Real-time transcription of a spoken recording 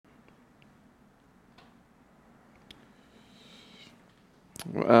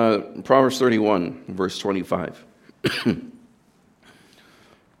Proverbs 31, verse 25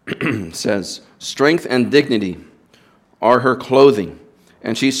 says, "Strength and dignity are her clothing,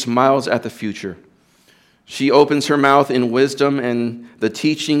 and she smiles at the future. She opens her mouth in wisdom, and the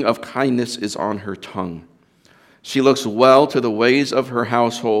teaching of kindness is on her tongue. She looks well to the ways of her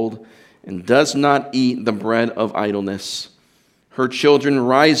household and does not eat the bread of idleness. Her children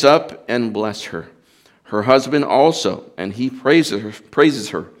rise up and bless her. Her husband also, and he praises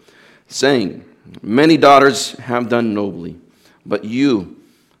her, saying, 'Many daughters have done nobly, but you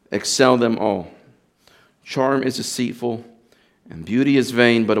excel them all.' Charm is deceitful, and beauty is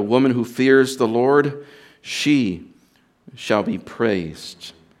vain, but a woman who fears the Lord, she shall be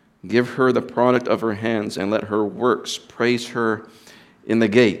praised. Give her the product of her hands, and let her works praise her in the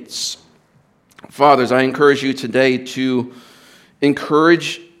gates." Fathers, I encourage you today to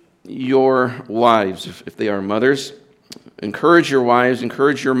encourage your wives, if they are mothers. Encourage your wives,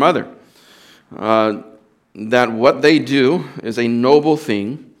 encourage your mother, that what they do is a noble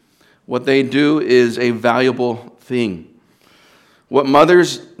thing. What they do is a valuable thing. What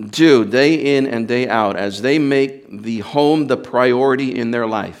mothers do day in and day out as they make the home the priority in their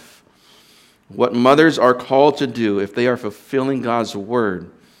life, what mothers are called to do if they are fulfilling God's word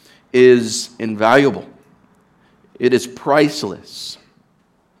is invaluable. It is priceless.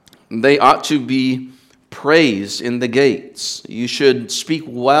 They ought to be praised in the gates. You should speak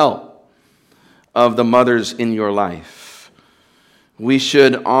well of the mothers in your life. We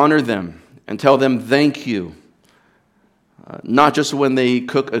should honor them and tell them thank you. Not just when they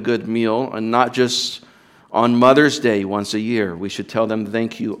cook a good meal, and not just on Mother's Day once a year. We should tell them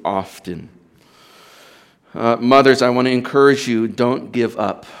thank you often. Mothers, I want to encourage you, don't give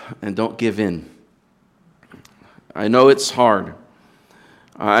up and don't give in. I know it's hard.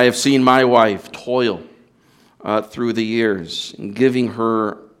 I have seen my wife toil through the years, giving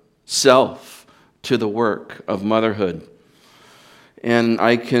herself to the work of motherhood. And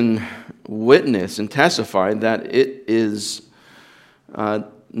I can witness and testify that it is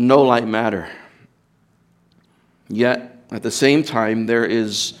no light matter. Yet, at the same time, there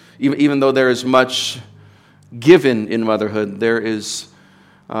is, even though there is much given in motherhood, there is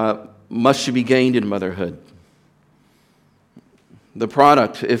much to be gained in motherhood. The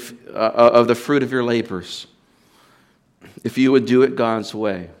product of the fruit of your labors, if you would do it God's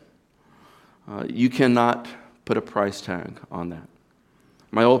way, you cannot put a price tag on that.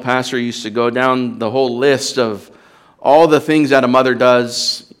 My old pastor used to go down the whole list of all the things that a mother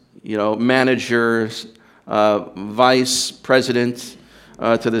does, manager, vice president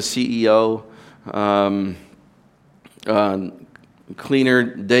to the CEO,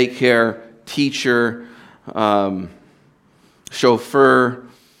 cleaner, daycare, teacher, chauffeur.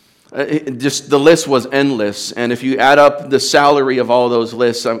 Just the list was endless. And if you add up the salary of all those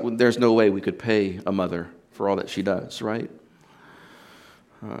lists, there's no way we could pay a mother for all that she does, right?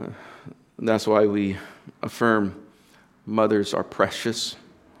 That's why we affirm mothers are precious.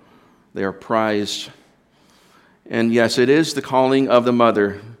 They are prized. And yes, it is the calling of the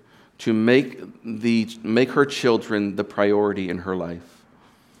mother to make her children the priority in her life.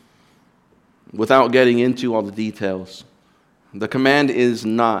 Without getting into all the details, the command is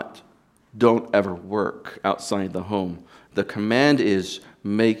not, don't ever work outside the home. The command is,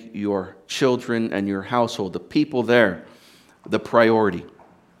 make your children and your household, the people there, the priority.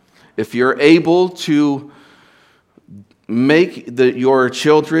 If you're able to make your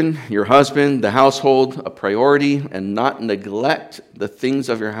children, your husband, the household a priority and not neglect the things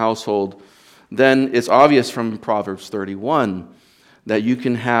of your household, then it's obvious from Proverbs 31 that you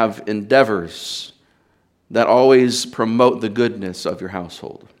can have endeavors that always promote the goodness of your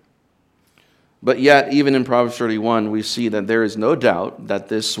household. But yet, even in Proverbs 31, we see that there is no doubt that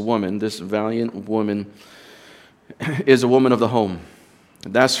this woman, this valiant woman, is a woman of the home.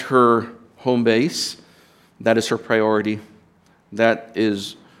 That's her home base. That is her priority. That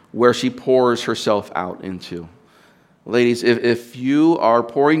is where she pours herself out into. Ladies, if you are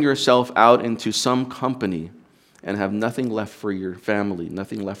pouring yourself out into some company and have nothing left for your family,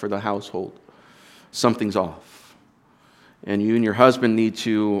 nothing left for the household, something's off. And you and your husband need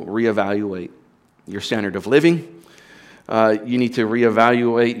to reevaluate your standard of living. You need to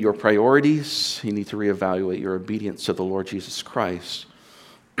reevaluate your priorities. You need to reevaluate your obedience to the Lord Jesus Christ.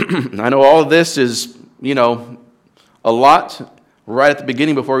 I know all of this is, a lot right at the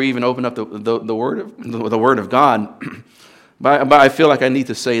beginning before we even open up the Word of God. But I feel like I need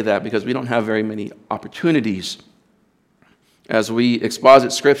to say that because we don't have very many opportunities. As we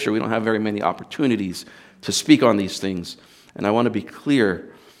exposit Scripture, we don't have very many opportunities to speak on these things. And I want to be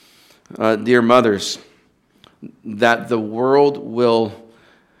clear, dear mothers, that the world will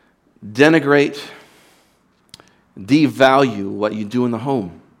denigrate, devalue what you do in the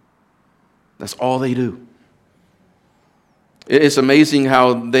home. That's all they do. It's amazing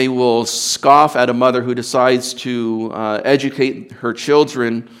how they will scoff at a mother who decides to educate her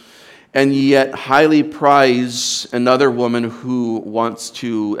children and yet highly prize another woman who wants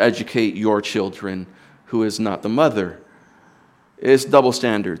to educate your children, who is not the mother. It's double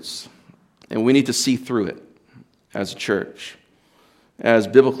standards, and we need to see through it as a church. As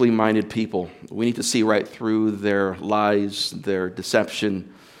biblically minded people, we need to see right through their lies, their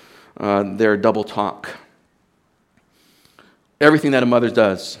deception, their double talk. Everything that a mother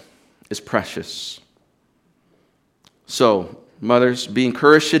does is precious. So, mothers, be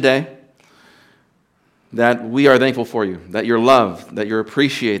encouraged today that we are thankful for you, that you're loved, that you're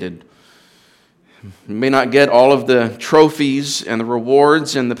appreciated. You may not get all of the trophies and the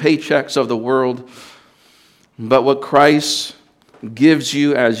rewards and the paychecks of the world, but what Christ gives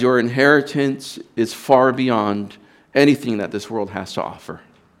you as your inheritance is far beyond anything that this world has to offer.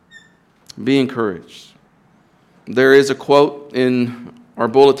 Be encouraged. There is a quote in our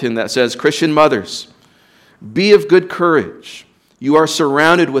bulletin that says, "Christian mothers, be of good courage. You are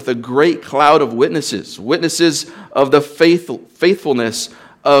surrounded with a great cloud of witnesses, witnesses of the faithfulness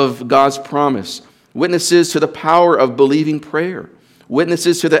of God's promise, witnesses to the power of believing prayer,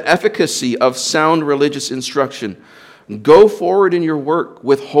 witnesses to the efficacy of sound religious instruction. Go forward in your work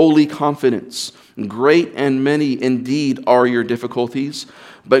with holy confidence. Great and many indeed are your difficulties,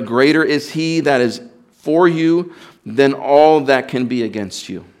 but greater is He that is for you than all that can be against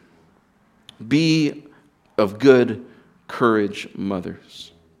you." Be of good courage,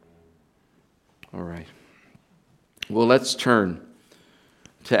 mothers. All right. Well, let's turn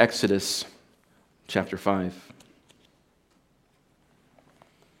to Exodus chapter 5.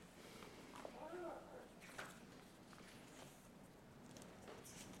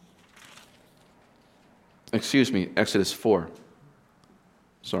 Excuse me, Exodus 4.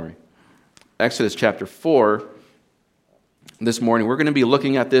 Sorry. Exodus chapter 4 this morning. We're going to be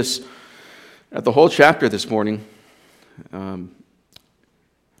looking at the whole chapter this morning. We're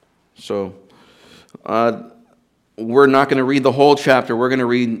not going to read the whole chapter. We're going to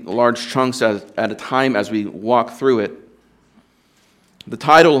read large chunks at a time as we walk through it. The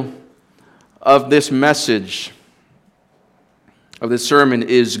title of this message, of this sermon,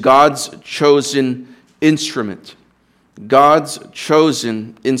 is God's Chosen Instrument. God's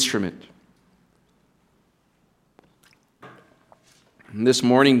chosen instrument. This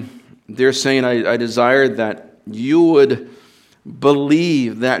morning, dear saint, I desire that you would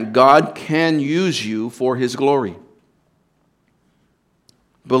believe that God can use you for His glory.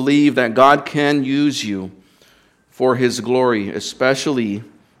 Believe that God can use you for His glory, especially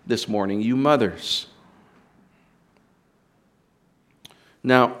this morning, you mothers.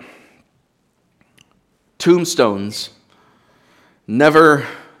 Now, tombstones never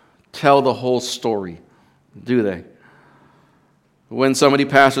tell the whole story, do they? When somebody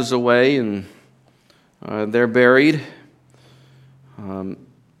passes away and they're buried,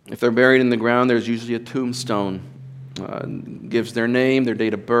 if they're buried in the ground, there's usually a tombstone. Gives their name, their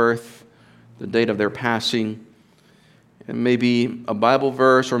date of birth, the date of their passing, and maybe a Bible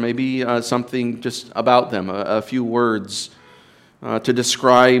verse or maybe something just about them, a few words to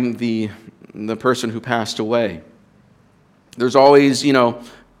describe the person who passed away. There's always,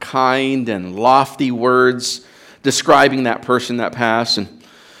 kind and lofty words describing that person that passed,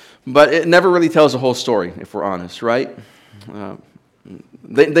 but it never really tells the whole story, if we're honest, right?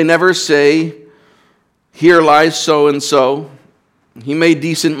 They never say, "Here lies so-and-so. He made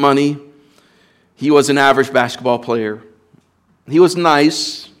decent money. He was an average basketball player. He was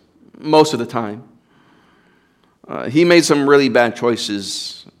nice most of the time. He made some really bad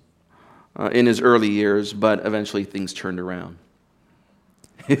choices in his early years, but eventually things turned around."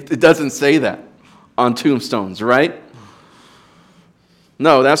 It doesn't say that on tombstones, right?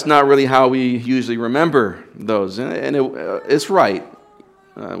 No, that's not really how we usually remember those. And it's right.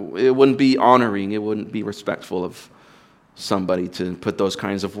 It wouldn't be honoring, it wouldn't be respectful of somebody to put those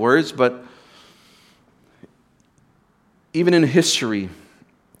kinds of words. But even in history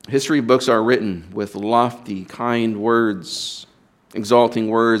books are written with lofty, kind words, exalting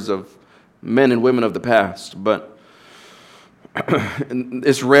words of men and women of the past. But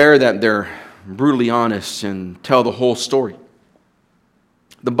it's rare that they're brutally honest and tell the whole story.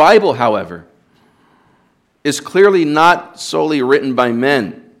 The Bible, however, is clearly not solely written by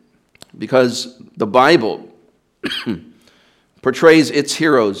men, because the Bible portrays its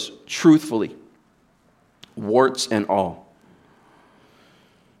heroes truthfully, warts and all.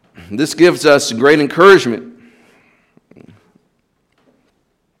 This gives us great encouragement.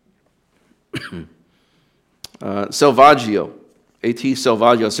 Salvaggio, A.T.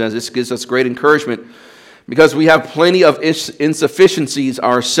 Salvaggio says, this gives us great encouragement because we have plenty of insufficiencies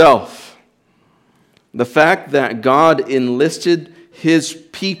ourselves. The fact that God enlisted his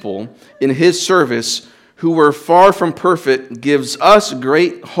people in his service who were far from perfect gives us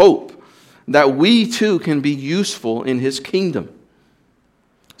great hope that we too can be useful in his kingdom.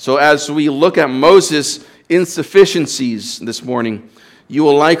 So as we look at Moses' insufficiencies this morning, you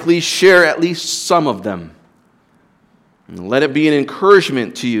will likely share at least some of them. Let it be an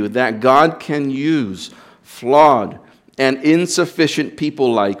encouragement to you that God can use flawed and insufficient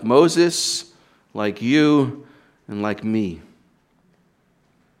people like Moses, like you, and like me.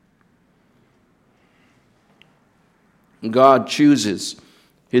 God chooses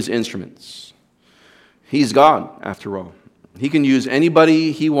his instruments. He's God, after all. He can use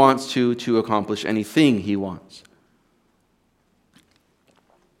anybody he wants to accomplish anything he wants.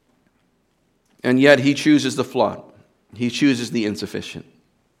 And yet he chooses the flawed. He chooses the insufficient.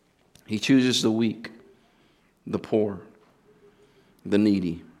 He chooses the weak, the poor, the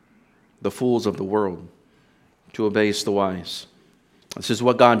needy, the fools of the world, to abase the wise. This is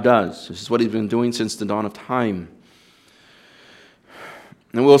what God does. This is what he's been doing since the dawn of time.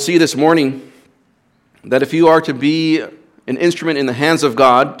 And we'll see this morning that if you are to be an instrument in the hands of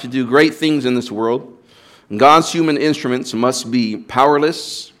God to do great things in this world, God's human instruments must be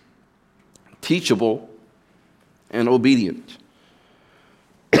powerless, teachable, and obedient.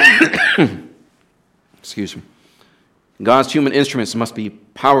 Excuse me. God's human instruments must be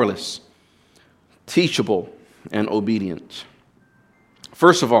powerless, teachable, and obedient.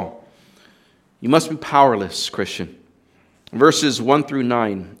 First of all, you must be powerless, Christian. Verses 1 through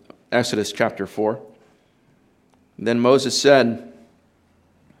 9, Exodus chapter 4. Then Moses said,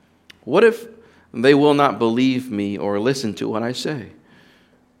 "What if they will not believe me or listen to what I say?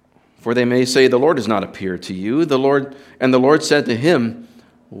 For they may say, 'The Lord does not appear to you.' The Lord said to him,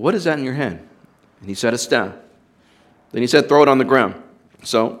 'What is that in your hand?' And he said, 'A staff.' Then he said, 'Throw it on the ground.'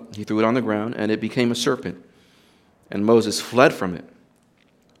 So he threw it on the ground, and it became a serpent. And Moses fled from it.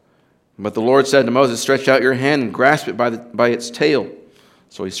 But the Lord said to Moses, 'Stretch out your hand and grasp it by its tail.'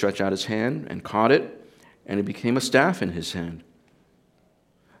 So he stretched out his hand and caught it, and it became a staff in his hand.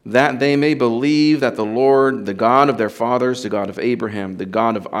 That they may believe that the Lord, the God of their fathers, the God of Abraham, the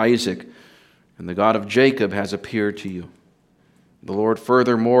God of Isaac, and the God of Jacob has appeared to you." The Lord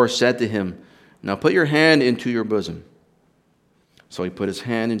furthermore said to him, "Now put your hand into your bosom." So he put his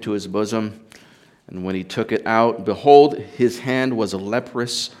hand into his bosom, and when he took it out, behold, his hand was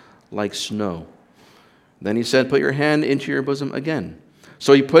leprous like snow. Then he said, "Put your hand into your bosom again."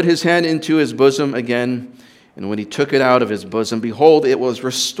 So he put his hand into his bosom again, and when he took it out of his bosom, behold, it was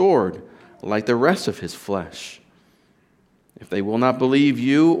restored like the rest of his flesh. If they will not believe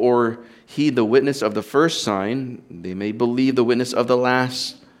you or heed the witness of the first sign, they may believe the witness of the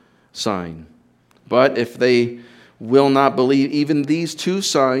last sign. But if they will not believe even these two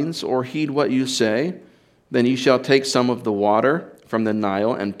signs or heed what you say, then you shall take some of the water from the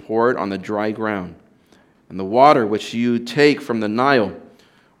Nile and pour it on the dry ground. And the water which you take from the Nile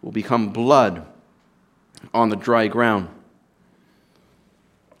will become blood on the dry ground.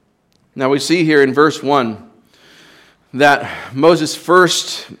 Now we see here in verse 1 that Moses'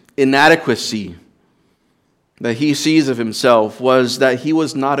 first inadequacy that he sees of himself was that he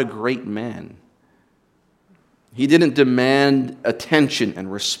was not a great man. He didn't demand attention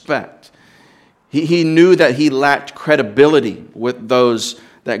and respect. He knew that he lacked credibility with those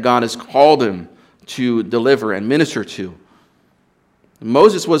that God has called him to deliver and minister to.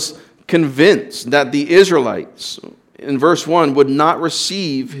 Moses was convinced that the Israelites, in verse 1, would not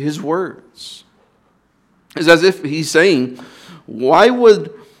receive his words. It's as if he's saying,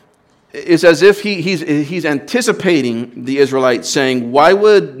 it's as if he's anticipating the Israelites saying, "Why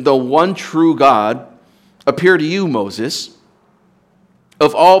would the one true God appear to you, Moses,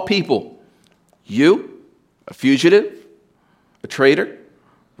 of all people? You, a fugitive, a traitor?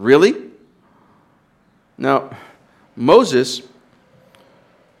 Really?" Now, Moses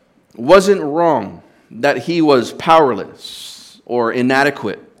wasn't wrong that he was powerless or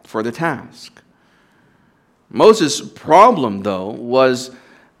inadequate for the task. Moses' problem, though, was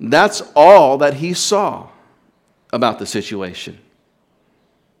that's all that he saw about the situation.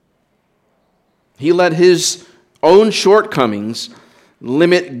 He let his own shortcomings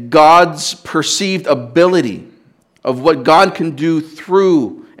limit God's perceived ability of what God can do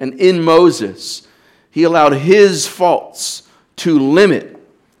through and in Moses. He allowed his faults to limit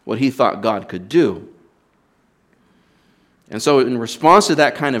what he thought God could do. And so in response to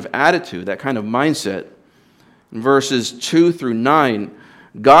that kind of attitude, that kind of mindset, in verses 2 through 9,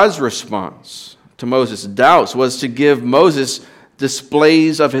 God's response to Moses' doubts was to give Moses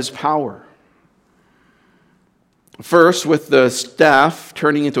displays of his power. First, with the staff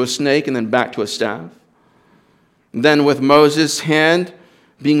turning into a snake and then back to a staff. Then with Moses' hand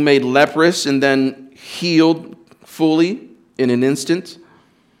being made leprous and then healed fully in an instant.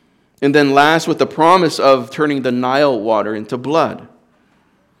 And then last, with the promise of turning the Nile water into blood.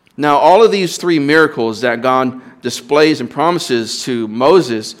 Now, all of these three miracles that God displays and promises to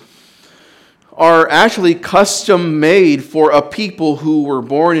Moses are actually custom made for a people who were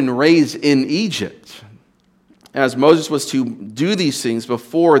born and raised in Egypt. As Moses was to do these things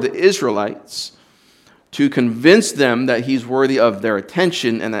before the Israelites to convince them that he's worthy of their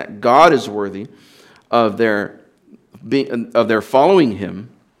attention and that God is worthy of their following him.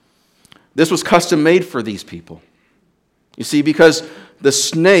 This was custom made for these people. You see, because the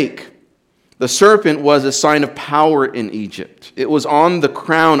snake, the serpent, was a sign of power in Egypt. It was on the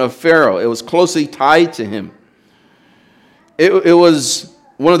crown of Pharaoh. It was closely tied to him. It was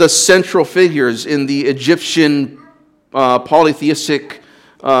one of the central figures in the Egyptian polytheistic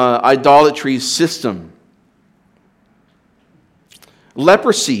idolatry system.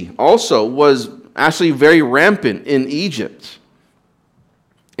 Leprosy also was actually very rampant in Egypt.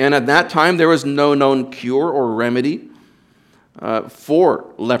 And at that time, there was no known cure or remedy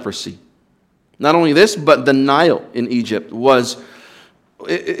for leprosy. Not only this, but the Nile in Egypt was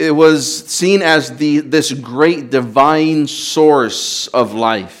seen as this great divine source of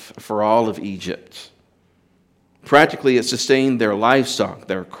life for all of Egypt. Practically, it sustained their livestock,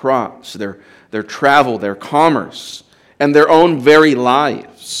 their crops, their travel, their commerce, and their own very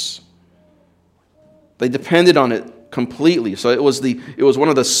lives. They depended on it completely. So it was one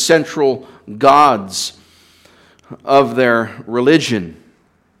of the central gods of their religion.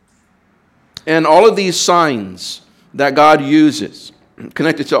 And all of these signs that God uses,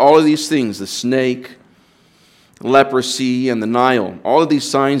 connected to all of these things, the snake, leprosy, and the Nile, all of these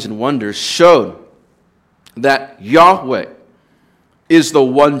signs and wonders showed that Yahweh is the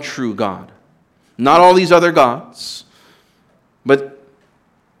one true God. Not all these other gods, but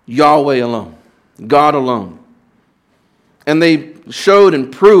Yahweh alone, God alone. And they showed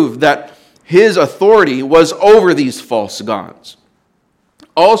and proved that his authority was over these false gods.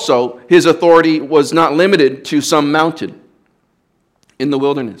 Also, his authority was not limited to some mountain in the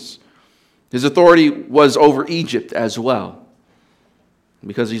wilderness. His authority was over Egypt as well,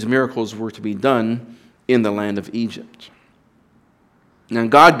 because these miracles were to be done in the land of Egypt. Now,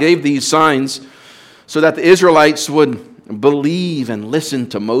 God gave these signs so that the Israelites would believe and listen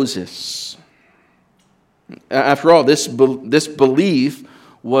to Moses. After all, this belief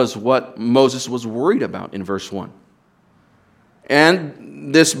was what Moses was worried about in verse 1.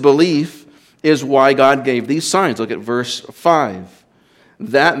 And this belief is why God gave these signs. Look at verse 5.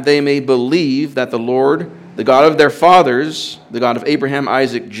 That they may believe that the Lord, the God of their fathers, the God of Abraham,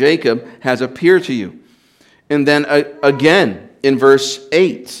 Isaac, Jacob, has appeared to you. And then again in verse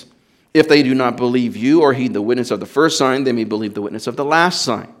 8. If they do not believe you or heed the witness of the first sign, they may believe the witness of the last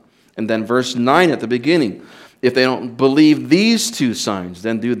sign. And then verse 9 at the beginning. If they don't believe these two signs,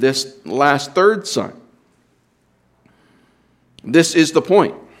 then do this last third sign. This is the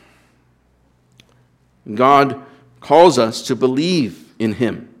point. God calls us to believe in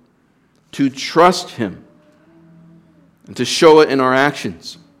him, to trust him, and to show it in our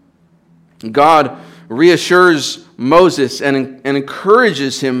actions. God reassures Moses and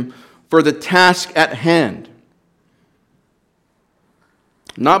encourages him for the task at hand.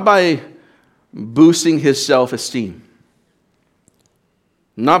 Not by boosting his self-esteem.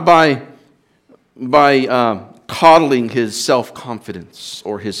 Not by coddling his self-confidence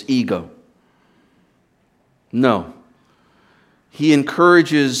or his ego. No. He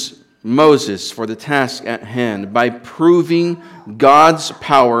encourages Moses for the task at hand by proving God's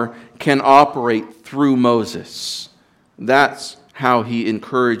power can operate through Moses. That's how he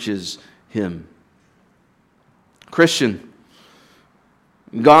encourages him. Christian,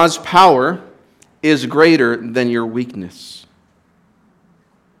 God's power is greater than your weakness.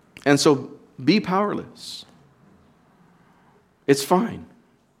 And so be powerless. It's fine.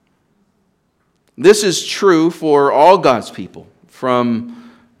 This is true for all God's people,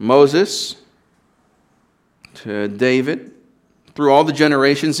 from Moses to David, through all the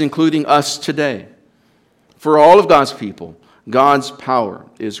generations, including us today. For all of God's people, God's power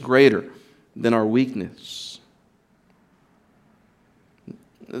is greater than our weakness.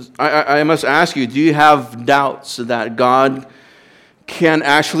 I must ask you, do you have doubts that God can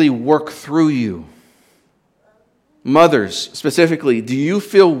actually work through you? Mothers, specifically, do you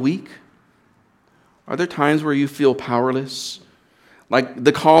feel weak? Are there times where you feel powerless? Like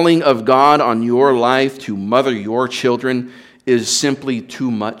the calling of God on your life to mother your children is simply too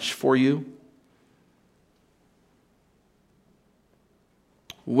much for you?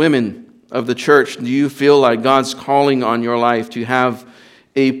 Women of the church, do you feel like God's calling on your life to have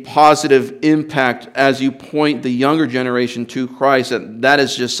a positive impact as you point the younger generation to Christ, that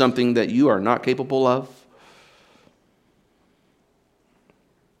is just something that you are not capable of?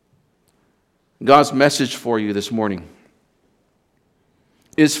 God's message for you this morning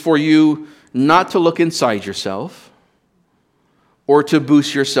is for you not to look inside yourself or to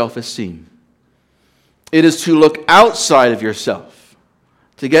boost your self-esteem. It is to look outside of yourself,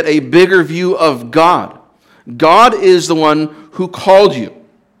 to get a bigger view of God. God is the one who called you.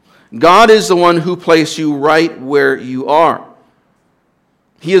 God is the one who placed you right where you are.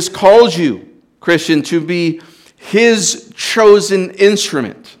 He has called you, Christian, to be His chosen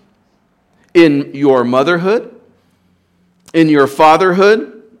instrument in your motherhood, in your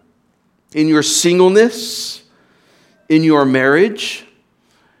fatherhood, in your singleness, in your marriage,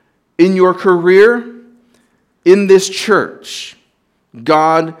 in your career, in this church.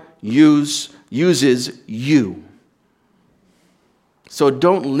 God uses you. So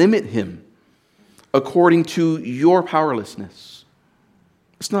don't limit Him according to your powerlessness.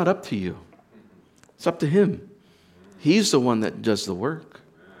 It's not up to you. It's up to Him. He's the one that does the work.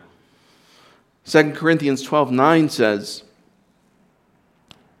 2 Corinthians 12:9 says,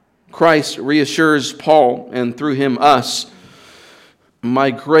 Christ reassures Paul, and through him us,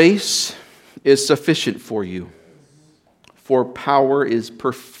 my grace is sufficient for you, for power is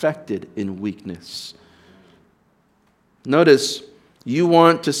perfected in weakness. Notice, you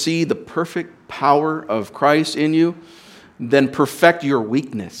want to see the perfect power of Christ in you, then perfect your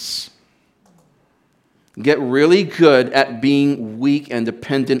weakness. Get really good at being weak and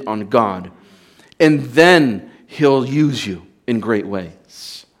dependent on God, and then He'll use you in great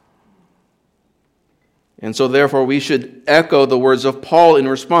ways. And so therefore we should echo the words of Paul in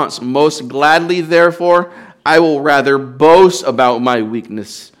response. Most gladly, therefore, I will rather boast about my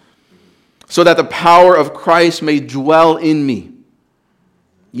weakness, so that the power of Christ may dwell in me.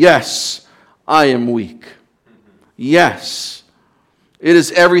 Yes, I am weak. Yes, it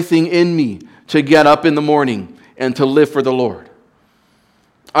is everything in me to get up in the morning and to live for the Lord.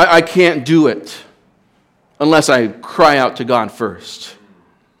 I can't do it unless I cry out to God first.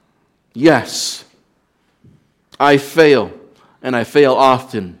 Yes, I fail, and I fail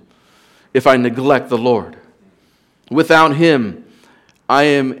often if I neglect the Lord. Without Him, I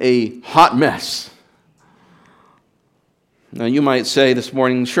am a hot mess. Now you might say this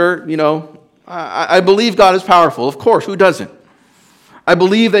morning, sure, I believe God is powerful. Of course, who doesn't? I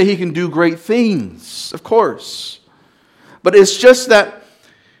believe that He can do great things, of course. But it's just that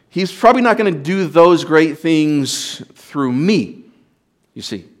He's probably not going to do those great things through me, you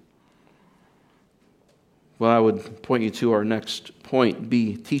see. Well, I would point you to our next point,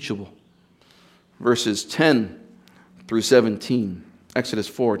 be teachable. Verses 10 through 17. Exodus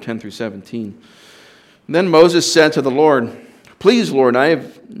 4, 10 through 17. Then Moses said to the Lord, Please, Lord, I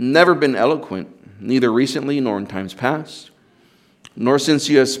have never been eloquent, neither recently nor in times past, nor since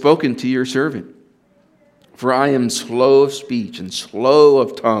you have spoken to your servant. For I am slow of speech and slow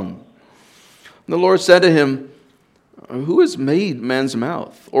of tongue. And the Lord said to him, Who has made man's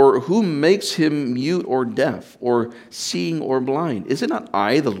mouth? Or who makes him mute or deaf, or seeing or blind? Is it not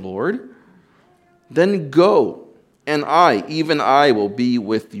I, the Lord? Then go, and I, even I, will be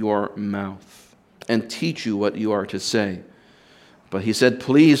with your mouth, and teach you what you are to say. But he said,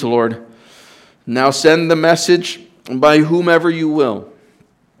 Please, Lord, now send the message by whomever you will.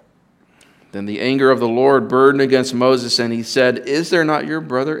 Then the anger of the Lord burned against Moses, and he said, Is there not your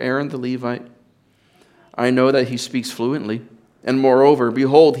brother Aaron the Levite? I know that he speaks fluently. And moreover,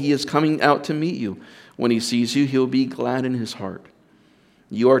 behold, he is coming out to meet you. When he sees you, he will be glad in his heart.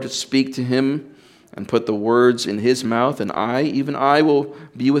 You are to speak to him and put the words in his mouth, and I, even I, will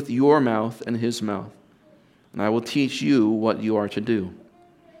be with your mouth and his mouth. And I will teach you what you are to do.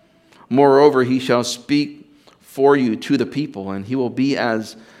 Moreover, he shall speak for you to the people, and he will be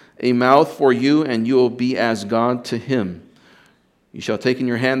as a mouth for you, and you will be as God to him. You shall take in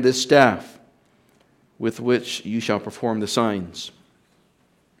your hand this staff, with which you shall perform the signs.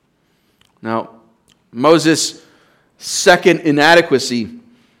 Now, Moses' second inadequacy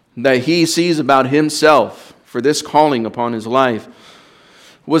that he sees about himself for this calling upon his life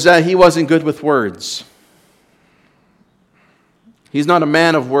was that he wasn't good with words. He's not a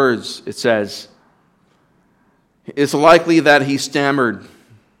man of words, it says. It's likely that he stammered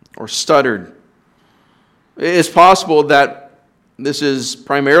or stuttered. It's possible that this is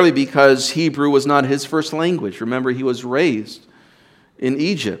primarily because Hebrew was not his first language. Remember, he was raised in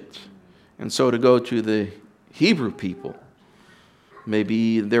Egypt. And so to go to the Hebrew people,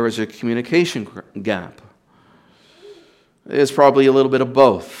 maybe there was a communication gap. It's probably a little bit of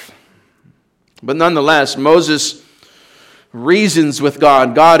both. But nonetheless, Moses reasons with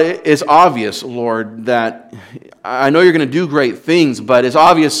God. God, it's obvious, Lord, that I know you're going to do great things, but it's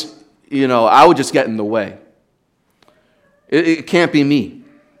obvious, I would just get in the way. It can't be me.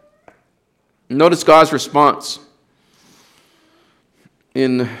 Notice God's response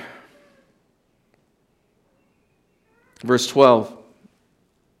in verse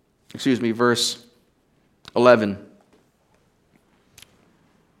 11.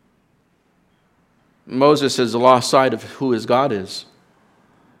 Moses has lost sight of who his God is.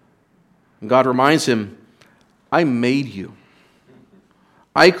 And God reminds him, I made you.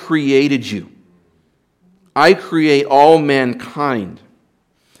 I created you. I create all mankind.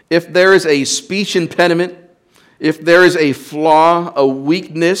 If there is a speech impediment, if there is a flaw, a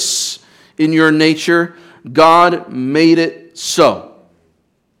weakness in your nature, God made it so.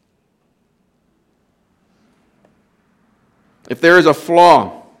 If there is a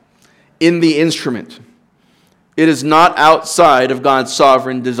flaw in the instrument, it is not outside of God's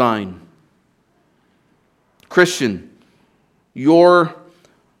sovereign design. Christian, your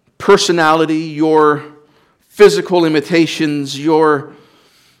personality, your physical limitations, your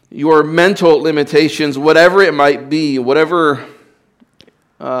mental limitations, whatever it might be, whatever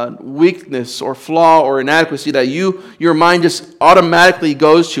weakness or flaw or inadequacy that your mind just automatically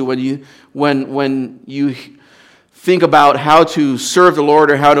goes to when you think about how to serve the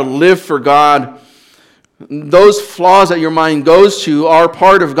Lord or how to live for God, those flaws that your mind goes to are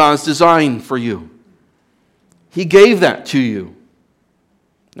part of God's design for you. He gave that to you.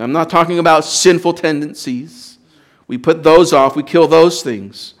 I'm not talking about sinful tendencies. We put those off, we kill those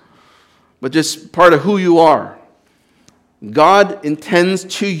things. But just part of who you are. God intends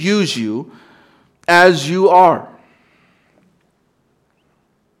to use you as you are.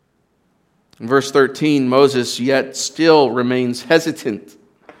 In verse 13, Moses yet still remains hesitant.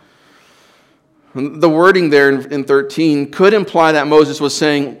 The wording there in 13 could imply that Moses was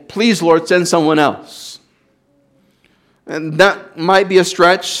saying, please, Lord, send someone else. And that might be a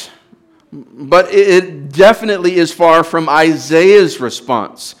stretch, but it definitely is far from Isaiah's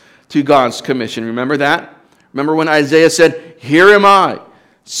response to God's commission. Remember that? Remember when Isaiah said, here am I,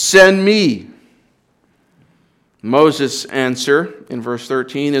 send me. Moses' answer in verse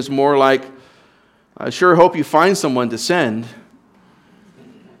 13 is more like, I sure hope you find someone to send.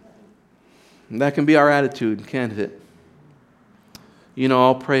 And that can be our attitude, can't it?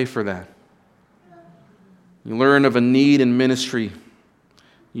 I'll pray for that. You learn of a need in ministry.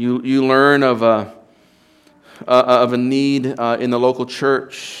 You learn of a need in the local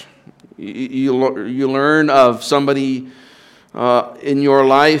church. You learn of somebody in your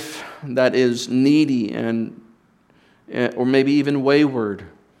life that is needy or maybe even wayward.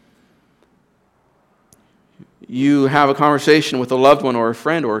 You have a conversation with a loved one or a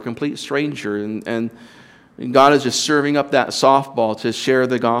friend or a complete stranger, and God is just serving up that softball to share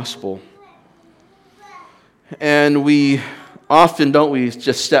the gospel. And we often, don't we,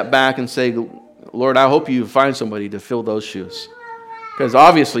 just step back and say, Lord, I hope you find somebody to fill those shoes. Because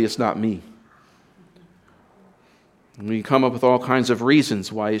obviously it's not me. And we come up with all kinds of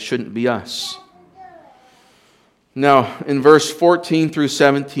reasons why it shouldn't be us. Now, in verse 14 through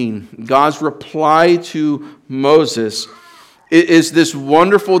 17, God's reply to Moses is this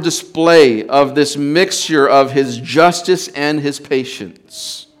wonderful display of this mixture of his justice and his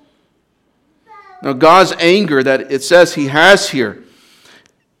patience. Now, God's anger that it says he has here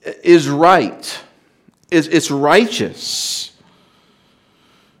is right. It's righteous.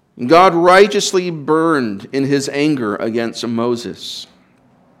 God righteously burned in his anger against Moses.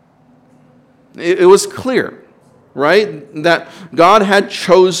 It was clear, right, that God had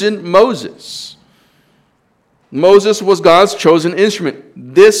chosen Moses. Moses was God's chosen instrument.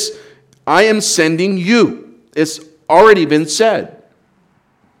 This, I am sending you. It's already been said.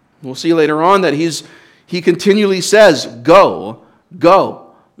 We'll see later on that he continually says, go,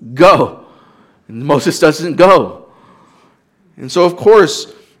 go, go. And Moses doesn't go. And so, of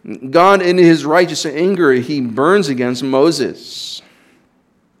course, God in his righteous anger, he burns against Moses.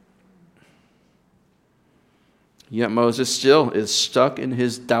 Yet Moses still is stuck in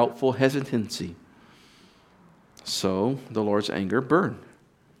his doubtful hesitancy. So the Lord's anger burned.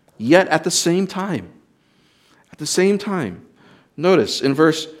 Yet at the same time, notice in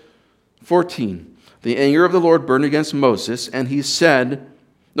verse 14, the anger of the Lord burned against Moses, and he said,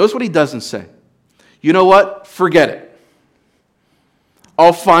 notice what he doesn't say. You know what? Forget it.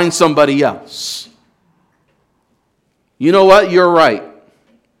 I'll find somebody else. You know what? You're right.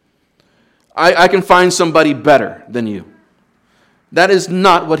 I can find somebody better than you. That is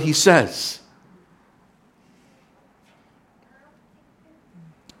not what he says.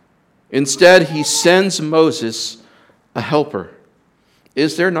 Instead, he sends Moses a helper.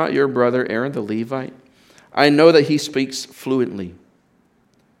 Is there not your brother Aaron the Levite? I know that he speaks fluently.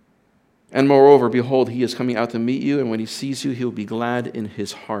 And moreover, behold, he is coming out to meet you, and when he sees you, he will be glad in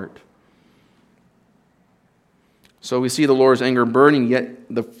his heart. So we see the Lord's anger burning,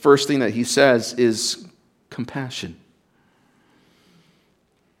 yet the first thing that he says is compassion.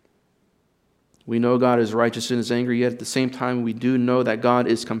 We know God is righteous in his anger, yet at the same time we do know that God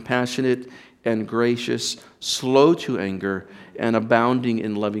is compassionate and gracious, slow to anger, and abounding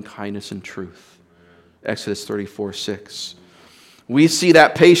in loving kindness and truth. Exodus 34:6. We see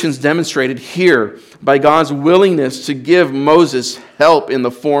that patience demonstrated here by God's willingness to give Moses help in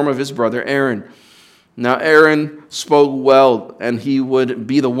the form of his brother Aaron. Now Aaron spoke well, and he would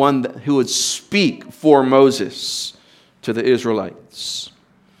be the one who would speak for Moses to the Israelites.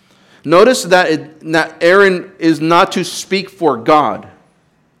 Notice that Aaron is not to speak for God.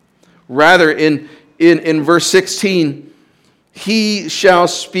 Rather, in verse 16, he shall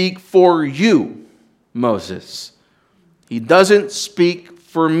speak for you, Moses. He doesn't speak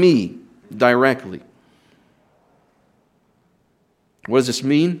for me directly. What does this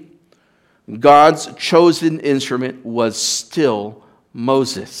mean? God's chosen instrument was still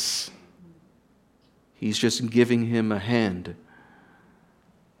Moses. He's just giving him a hand.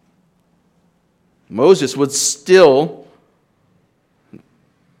 Moses would still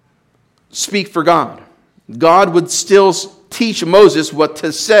speak for God. God would still teach Moses what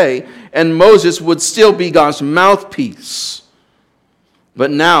to say, and Moses would still be God's mouthpiece.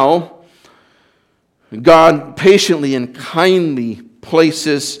 But now, God patiently and kindly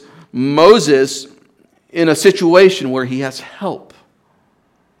places Moses in a situation where he has help.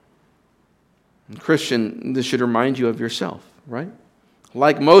 And Christian, this should remind you of yourself, right?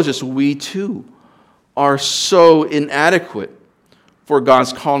 Like Moses, we too are so inadequate for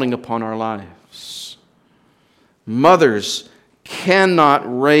God's calling upon our lives. Mothers cannot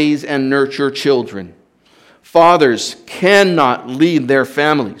raise and nurture children. Fathers cannot lead their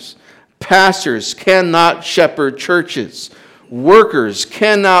families. Pastors cannot shepherd churches. Workers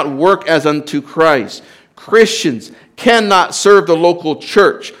cannot work as unto Christ. Christians cannot serve the local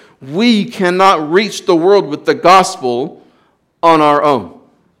church. We cannot reach the world with the gospel on our own.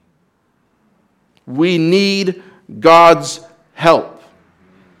 We need God's help.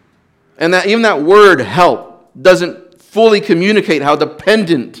 And that even that word help doesn't fully communicate how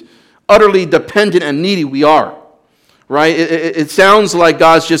dependent, utterly dependent and needy we are. Right? It sounds like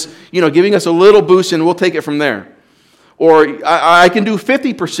God's just, giving us a little boost and we'll take it from there. Or I can do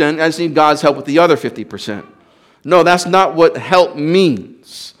 50%, I just need God's help with the other 50%. No, that's not what help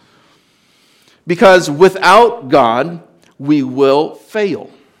means. Because without God, we will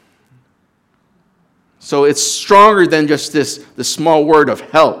fail. So it's stronger than just this small word of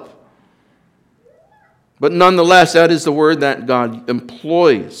help. But nonetheless, that is the word that God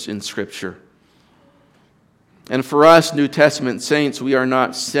employs in Scripture. And for us, New Testament saints, we are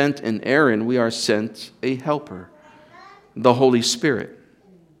not sent an Aaron, we are sent a helper, the Holy Spirit.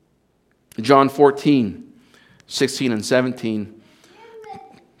 John 14:16 and 17,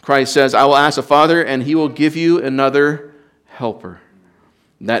 Christ says, I will ask the Father, and he will give you another helper,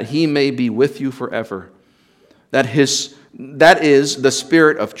 that he may be with you forever. That is the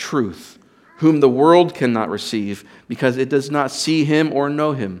Spirit of truth, whom the world cannot receive, because it does not see him or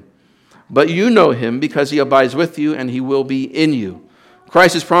know him. But you know him, because he abides with you, and he will be in you.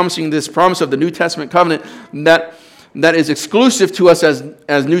 Christ is promising this promise of the New Testament covenant that is exclusive to us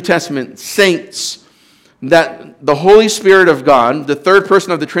as New Testament saints, that the Holy Spirit of God, the third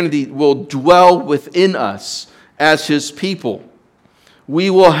person of the Trinity, will dwell within us as his people. We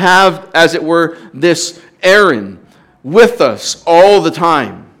will have, as it were, this Aaron with us all the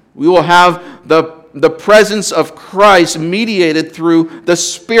time. We will have the presence of Christ mediated through the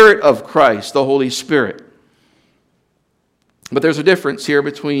Spirit of Christ, the Holy Spirit. But there's a difference here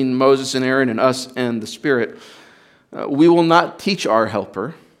between Moses and Aaron and us and the Spirit. We will not teach our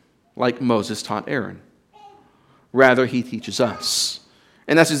helper like Moses taught Aaron. Rather, he teaches us.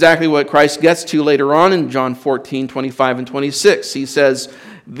 And that's exactly what Christ gets to later on in John 14:25 and 26. He says,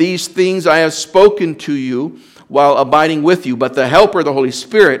 these things I have spoken to you while abiding with you, but the Helper, the Holy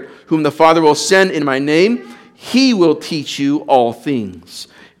Spirit, whom the Father will send in my name, he will teach you all things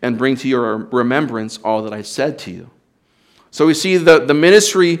and bring to your remembrance all that I said to you. So we see the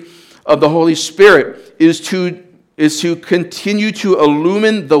ministry of the Holy Spirit is to continue to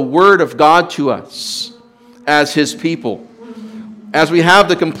illumine the Word of God to us as his people. as we have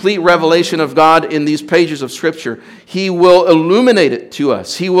the complete revelation of God in these pages of Scripture, He will illuminate it to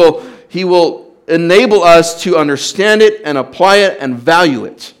us. He will enable us to understand it and apply it and value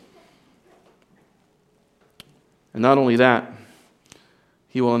it. And not only that,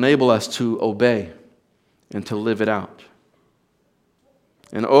 He will enable us to obey and to live it out.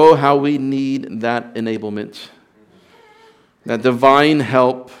 And oh, how we need that enablement, that divine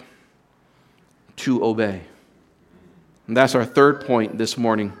help to obey. And that's our third point this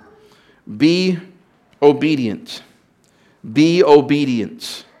morning. Be obedient. Be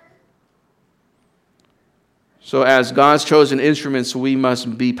obedient. So as God's chosen instruments, we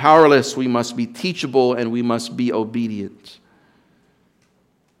must be powerless, we must be teachable, and we must be obedient.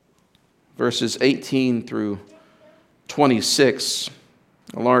 Verses 18 through 26,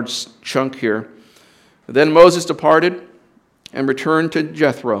 a large chunk here. Then Moses departed and returned to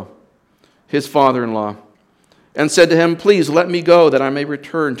Jethro, his father-in-law, and said to him, "Please let me go, that I may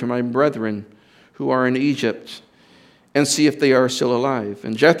return to my brethren who are in Egypt, and see if they are still alive."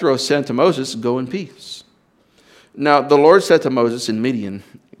 And Jethro said to Moses, "Go in peace." Now the Lord said to Moses in Midian,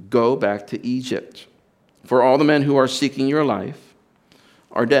 "Go back to Egypt, for all the men who are seeking your life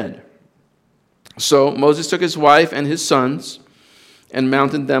are dead." So Moses took his wife and his sons and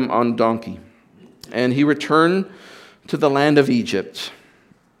mounted them on a donkey, and he returned to the land of Egypt.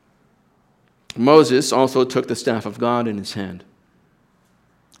 Moses also took the staff of God in his hand.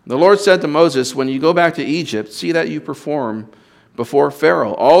 The Lord said to Moses, "When you go back to Egypt, see that you perform before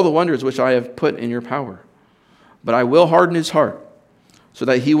Pharaoh all the wonders which I have put in your power. But I will harden his heart, so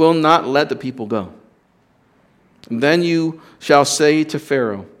that he will not let the people go. And then you shall say to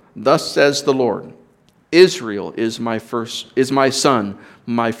Pharaoh, 'Thus says the Lord, Israel is my son,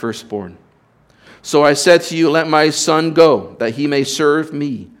 my firstborn. So I said to you, let my son go, that he may serve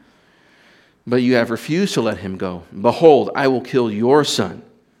me. But you have refused to let him go. Behold, I will kill your son,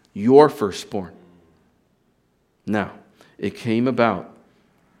 your firstborn.' Now, it came about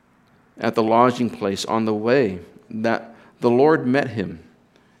at the lodging place on the way that the Lord met him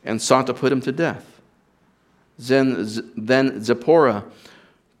and sought to put him to death. Then Zipporah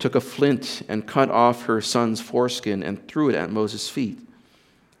took a flint and cut off her son's foreskin and threw it at Moses' feet.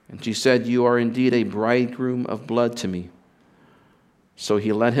 And she said, 'You are indeed a bridegroom of blood to me.' So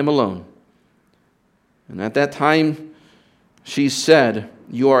he let him alone. And at that time she said,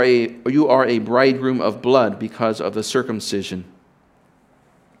 'You are a bridegroom of blood because of the circumcision.'"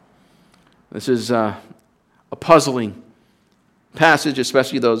 This is a puzzling passage,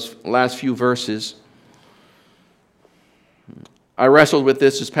 especially those last few verses. I wrestled with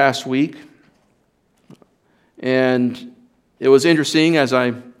this past week, and it was interesting as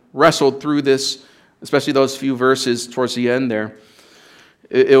I wrestled through this, especially those few verses towards the end there.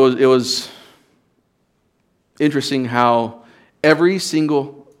 It was interesting how every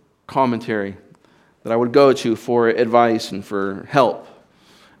single commentary that I would go to for advice and for help,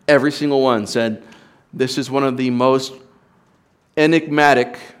 every single one said, this is one of the most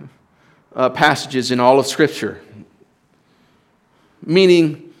enigmatic passages in all of Scripture.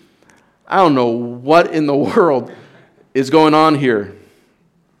 Meaning, I don't know what in the world is going on here.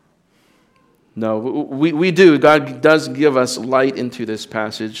 No, we do. God does give us light into this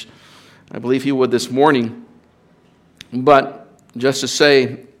passage. I believe He would this morning. But just to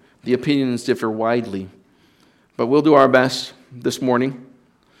say, the opinions differ widely. But we'll do our best this morning.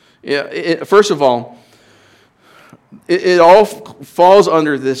 First of all, it all falls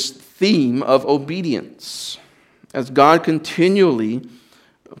under this theme of obedience, as God continually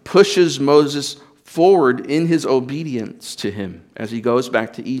pushes Moses forward in his obedience to Him as he goes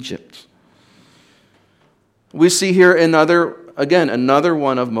back to Egypt. We see here another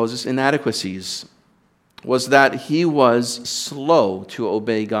one of Moses' inadequacies was that he was slow to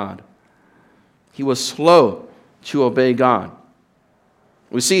obey God. He was slow to obey God.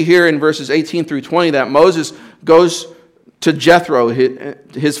 We see here in verses 18 through 20 that Moses goes to Jethro,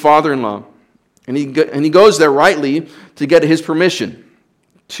 his father-in-law, and he goes there rightly to get his permission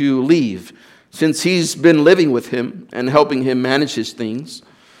to leave. Since he's been living with him and helping him manage his things,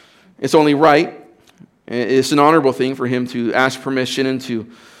 it's only right. It's an honorable thing for him to ask permission and to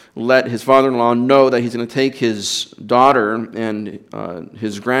let his father-in-law know that he's going to take his daughter and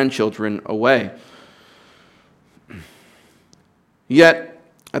his grandchildren away. Yet,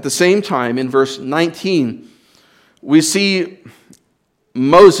 at the same time, in verse 19, we see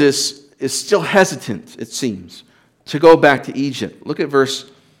Moses is still hesitant, it seems, to go back to Egypt. Look at verse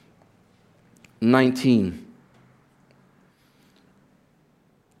 19.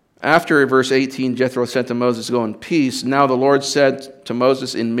 After verse 18, Jethro said to Moses, "Go in peace." Now the Lord said to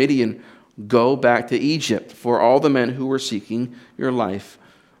Moses in Midian, Go back to Egypt, for all the men who were seeking your life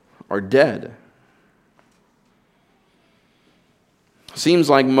are dead. Seems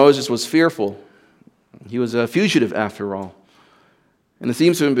like Moses was fearful. He was a fugitive after all. And it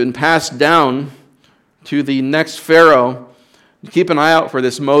seems to have been passed down to the next Pharaoh. Keep an eye out for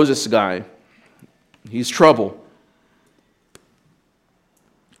this Moses guy. He's trouble.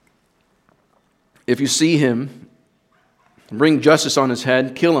 If you see him, bring justice on his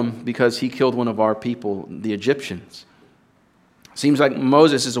head, kill him because he killed one of our people, the Egyptians. Seems like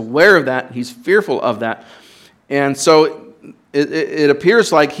Moses is aware of that. He's fearful of that. And so it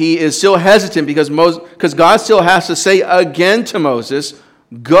appears like he is still hesitant because God still has to say again to Moses,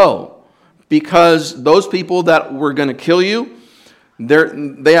 go. Because those people that were going to kill you,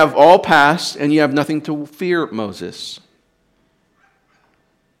 they have all passed and you have nothing to fear, Moses.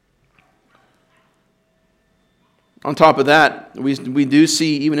 On top of that, we do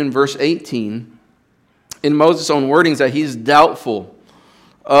see even in verse 18, in Moses' own wordings, that he's doubtful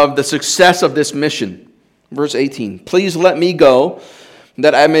of the success of this mission. Verse 18, please let me go,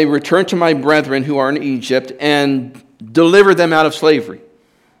 that I may return to my brethren who are in Egypt and deliver them out of slavery.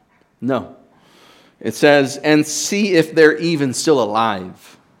 No. It says, and see if they're even still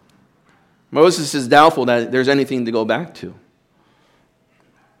alive. Moses is doubtful that there's anything to go back to.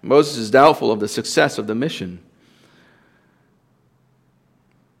 Moses is doubtful of the success of the mission.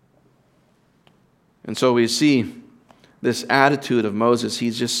 And so we see this attitude of Moses.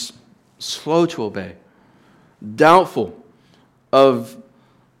 He's just slow to obey, doubtful of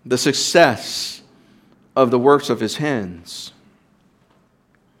the success of the works of his hands.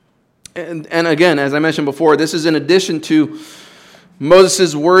 And again, as I mentioned before, this is in addition to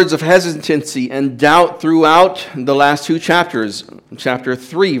Moses' words of hesitancy and doubt throughout the last two chapters. Chapter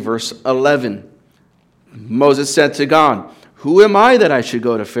 3, verse 11. Moses said to God, who am I that I should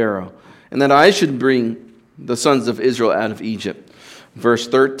go to Pharaoh, and that I should bring the sons of Israel out of Egypt? Verse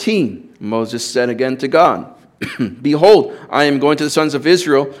 13, Moses said again to God, behold, I am going to the sons of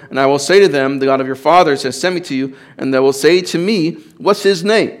Israel, and I will say to them, the God of your fathers has sent me to you, and they will say to me, what's his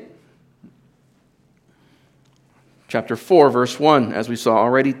name? Chapter 4, verse 1, as we saw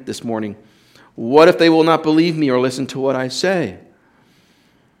already this morning. What if they will not believe me or listen to what I say?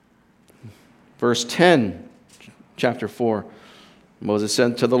 Verse 10, chapter 4. Moses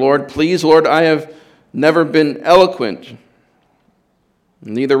said to the Lord, please, Lord, I have never been eloquent,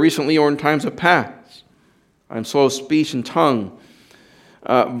 neither recently or in times of past. I'm slow of speech and tongue.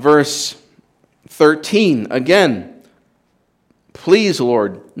 Verse 13, again, please,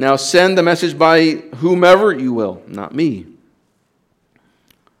 Lord, now send the message by whomever you will, not me.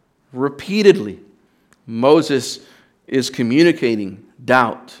 Repeatedly, Moses is communicating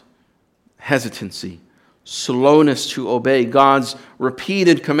doubt, hesitancy, slowness to obey God's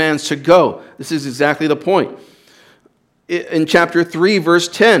repeated commands to go. This is exactly the point. In chapter 3, verse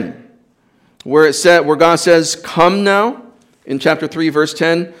 10, where God says, come now, in chapter 3, verse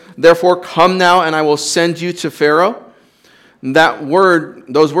 10, therefore come now and I will send you to Pharaoh.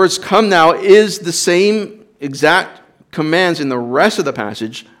 Those words, come now, is the same exact commands in the rest of the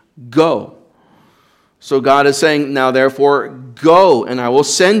passage, go. So God is saying, now therefore, go, and I will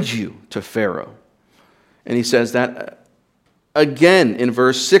send you to Pharaoh. And he says that again in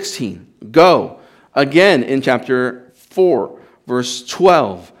verse 16, go. Again in chapter 4, verse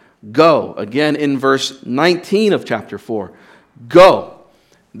 12, go. Again in verse 19 of chapter 4, go.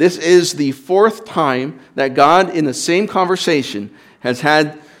 This is the fourth time that God, in the same conversation, has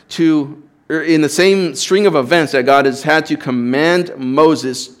had to, or in the same string of events, that God has had to command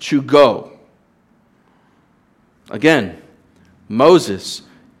Moses to go. Again, Moses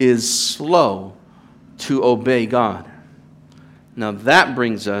is slow to obey God. Now that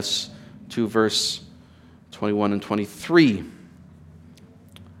brings us to verse 21 and 23,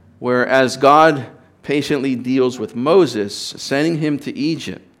 where as God patiently deals with Moses, sending him to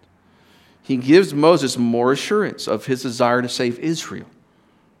Egypt, he gives Moses more assurance of his desire to save Israel.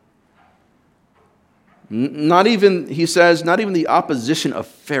 He says, not even the opposition of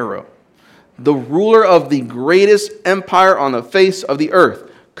Pharaoh, the ruler of the greatest empire on the face of the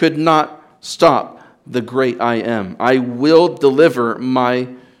earth, could not stop the great I am. I will deliver my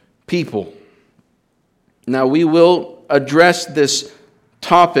people. Now we will address this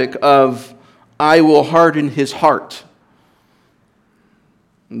topic of I will harden his heart.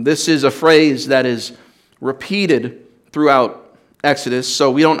 This is a phrase that is repeated throughout Exodus, so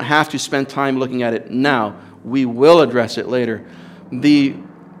we don't have to spend time looking at it now. We will address it later.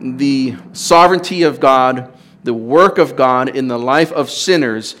 The sovereignty of God, the work of God in the life of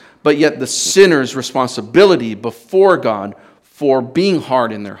sinners, but yet the sinner's responsibility before God for being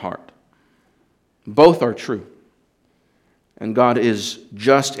hard in their heart. Both are true. And God is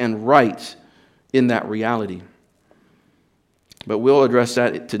just and right in that reality. But we'll address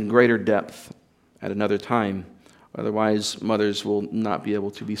that to greater depth at another time. Otherwise, mothers will not be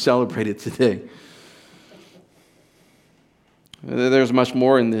able to be celebrated today. There's much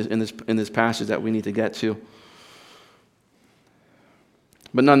more in this passage that we need to get to.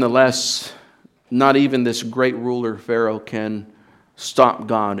 But nonetheless, not even this great ruler, Pharaoh, can stop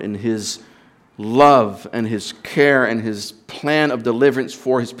God in his love and his care and his plan of deliverance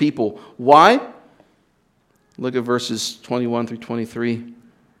for his people. Why? Look at verses 21 through 23.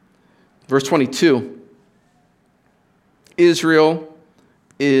 Verse 22. Israel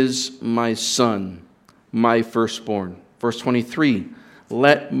is my son, my firstborn. Verse 23.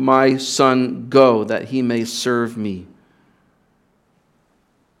 Let my son go that he may serve me.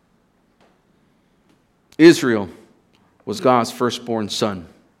 Israel was God's firstborn son.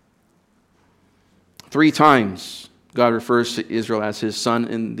 3 times God refers to Israel as his son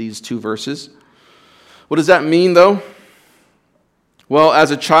in these 2 verses. What does that mean, though? Well,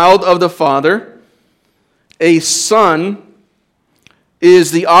 as a child of the Father, a son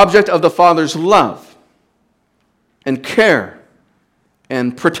is the object of the Father's love and care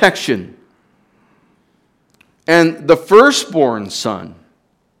and protection. And the firstborn son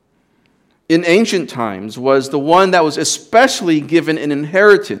in ancient times was the one that was especially given an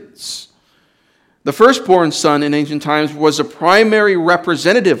inheritance. The firstborn son in ancient times was a primary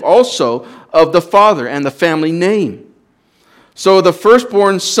representative also of the father and the family name. So the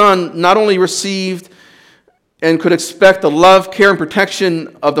firstborn son not only received and could expect the love, care, and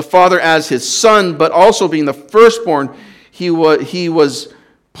protection of the father as his son, but also being the firstborn, he was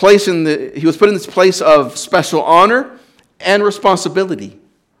put in this place of special honor and responsibility.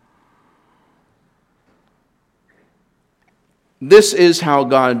 This is how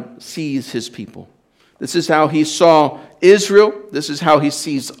God sees his people. This is how he saw Israel. This is how he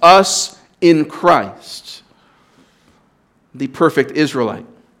sees us in Christ, the perfect Israelite.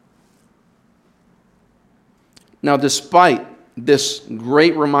 Now, despite this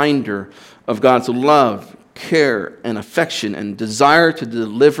great reminder of God's love, care, and affection and desire to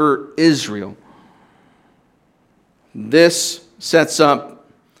deliver Israel, this sets us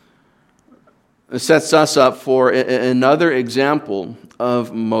up for another example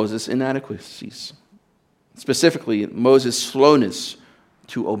of Moses' inadequacies. Specifically, Moses' slowness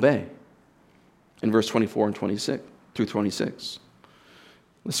to obey. In verse 24 and 26 through 26.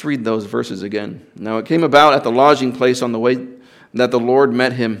 Let's read those verses again. Now it came about at the lodging place on the way that the Lord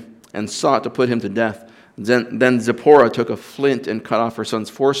met him and sought to put him to death. Then Zipporah took a flint and cut off her son's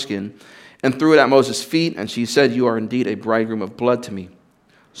foreskin and threw it at Moses' feet, and she said, "You are indeed a bridegroom of blood to me."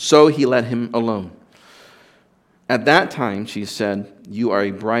 So he let him alone. At that time, she said, "You are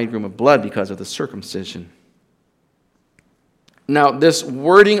a bridegroom of blood because of the circumcision." Now, this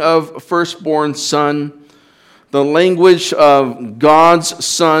wording of firstborn son, the language of God's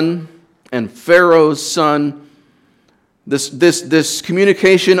son and Pharaoh's son, this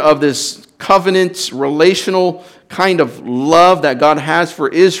communication of this covenant, relational kind of love that God has for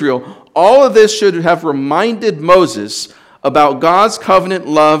Israel, all of this should have reminded Moses about God's covenant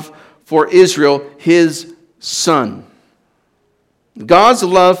love for Israel, his son. God's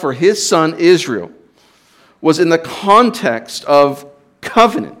love for his son Israel was in the context of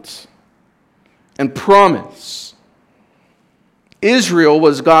covenant and promise. Israel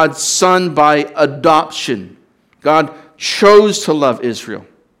was God's son by adoption. God chose to love Israel.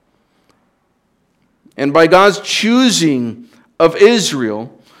 And by God's choosing of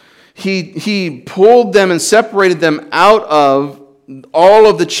Israel, He pulled them and separated them out of all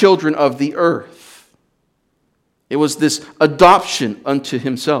of the children of the earth. It was this adoption unto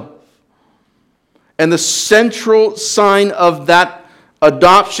himself. And the central sign of that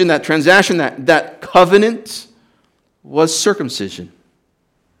adoption, that transaction, that covenant was circumcision.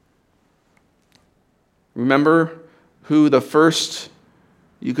 Remember who the first,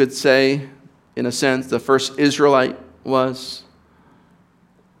 you could say, in a sense, the first Israelite was?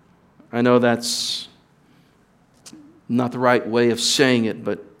 I know that's not the right way of saying it,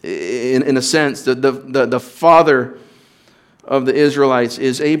 but in a sense, the father of the Israelites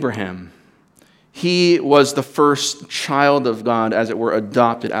is Abraham. He was the first child of God, as it were,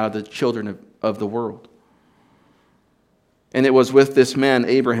 adopted out of the children of the world. And it was with this man,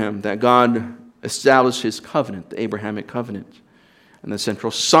 Abraham, that God established his covenant, the Abrahamic covenant. And the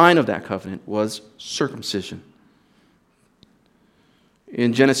central sign of that covenant was circumcision.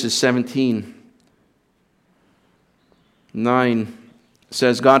 In Genesis 17:9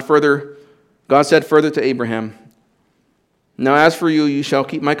 says, God said further to Abraham, "Now as for you, you shall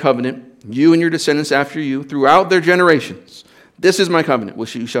keep my covenant you and your descendants after you, throughout their generations. This is my covenant,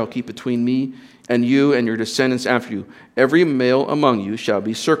 which you shall keep between me and you and your descendants after you. Every male among you shall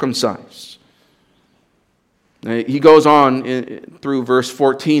be circumcised. Now, he goes on through verse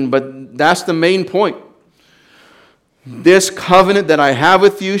 14, but that's the main point. This covenant that I have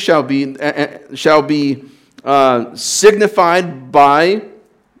with you shall be signified by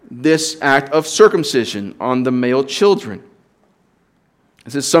this act of circumcision on the male children.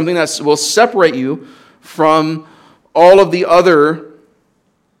 This is something that will separate you from all of the other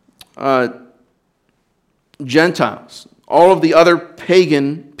Gentiles, all of the other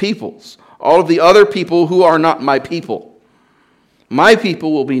pagan peoples, all of the other people who are not my people. My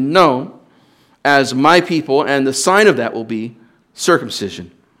people will be known as my people, and the sign of that will be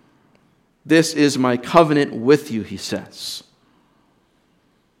circumcision. This is my covenant with you, he says.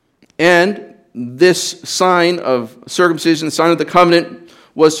 And this sign of circumcision, the sign of the covenant,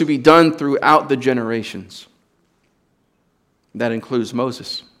 was to be done throughout the generations. That includes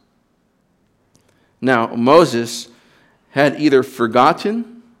Moses. Now, Moses had either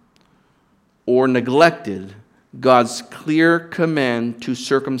forgotten or neglected God's clear command to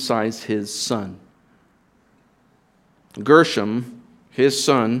circumcise his son. Gershom, his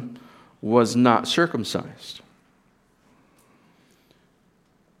son, was not circumcised.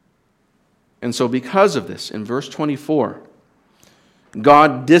 And so because of this, in verse 24,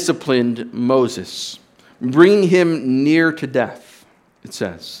 God disciplined Moses, bringing him near to death, it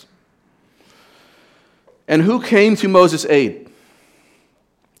says. And who came to Moses' aid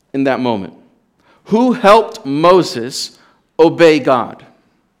in that moment? Who helped Moses obey God?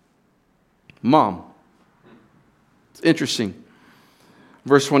 Mom. It's interesting.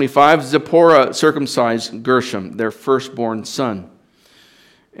 Verse 25, Zipporah circumcised Gershom, their firstborn son.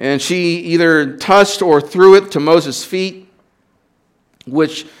 And she either touched or threw it to Moses' feet,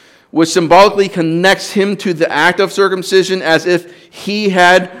 which symbolically connects him to the act of circumcision, as if he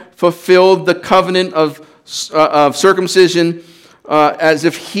had fulfilled the covenant of circumcision, as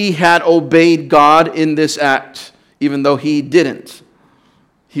if he had obeyed God in this act, even though he didn't.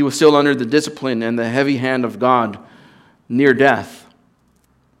 He was still under the discipline and the heavy hand of God near death.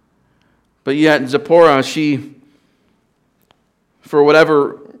 But yet Zipporah, she, for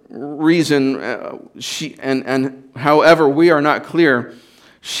whatever reason, and however we are not clear,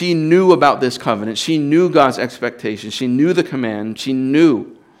 she knew about this covenant. She knew God's expectations. She knew the command. She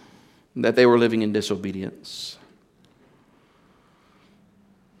knew that they were living in disobedience.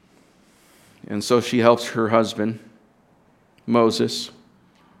 And so she helps her husband, Moses,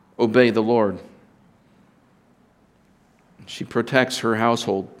 obey the Lord. She protects her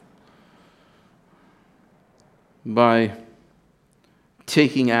household by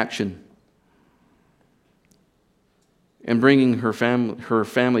taking action and bringing her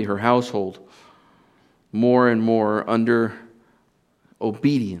family, her household, more and more under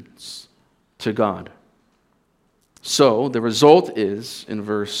obedience to God. So the result is, in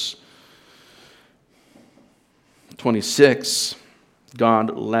verse 26,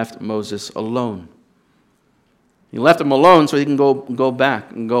 God left Moses alone. He left him alone so he can go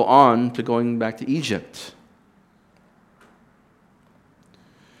back and go on to going back to Egypt.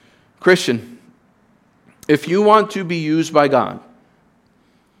 Christian, if you want to be used by God,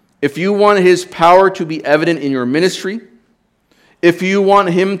 if you want His power to be evident in your ministry, if you want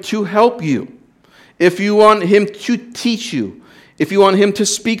Him to help you, if you want Him to teach you, if you want Him to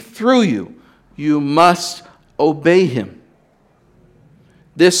speak through you, you must obey Him.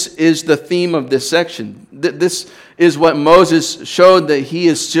 This is the theme of this section. This is what Moses showed that he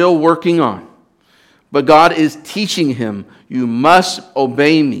is still working on. But God is teaching him, you must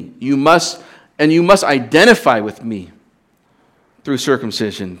obey me. You must identify with me through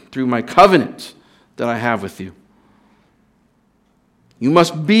circumcision, through my covenant that I have with you. You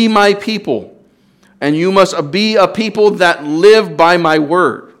must be my people, and you must be a people that live by my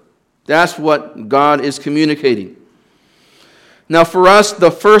word. That's what God is communicating. Now for us,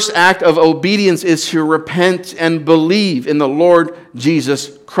 the first act of obedience is to repent and believe in the Lord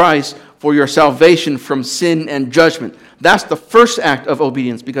Jesus Christ for your salvation from sin and judgment. That's the first act of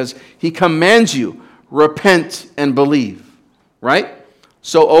obedience because He commands you, repent and believe. Right?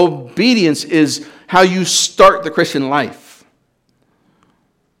 So obedience is how you start the Christian life.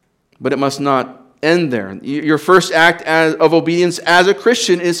 But it must not end there. Your first act of obedience as a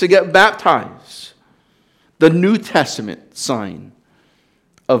Christian is to get baptized. The New Testament sign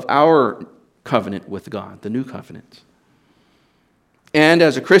of our covenant with God, the new covenant. And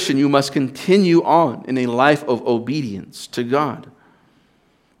as a Christian, you must continue on in a life of obedience to God.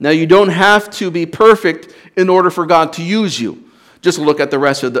 Now, you don't have to be perfect in order for God to use you. Just look at the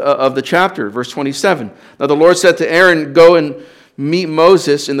rest of the chapter, verse 27. Now the Lord said to Aaron, "Go and meet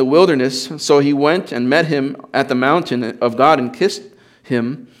Moses in the wilderness." So he went and met him at the mountain of God and kissed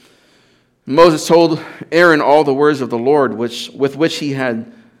him. Moses told Aaron all the words of the Lord with which he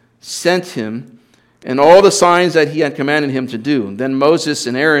had sent him, and all the signs that he had commanded him to do. Then Moses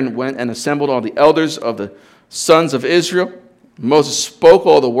and Aaron went and assembled all the elders of the sons of Israel. Moses spoke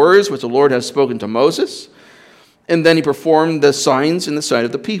all the words which the Lord had spoken to Moses, and then he performed the signs in the sight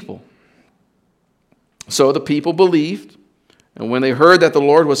of the people. So the people believed, and when they heard that the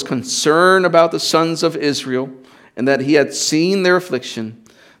Lord was concerned about the sons of Israel, and that he had seen their affliction,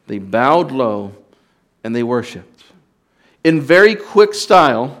 they bowed low and they worshipped. In very quick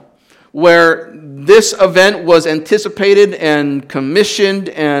style, where this event was anticipated and commissioned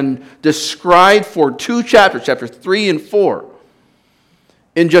and described for 2 chapters, chapters 3 and 4,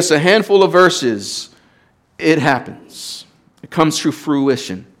 in just a handful of verses, it happens. It comes to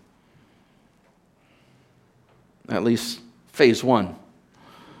fruition. At least phase 1.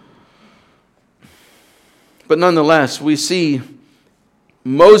 But nonetheless, we see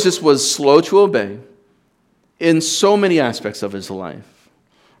Moses was slow to obey in so many aspects of his life.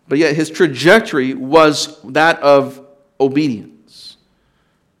 But yet his trajectory was that of obedience.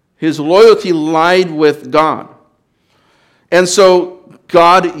 His loyalty lied with God. And so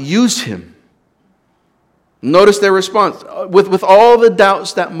God used him. Notice their response. With all the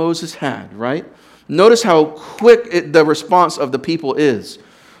doubts that Moses had, right? Notice how quick the response of the people is.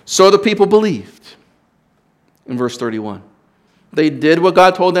 So the people believed. In verse 31. They did what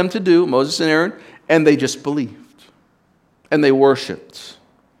God told them to do, Moses and Aaron, and they just believed. And they worshiped.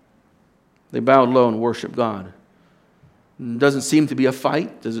 They bowed low and worshiped God. It doesn't seem to be a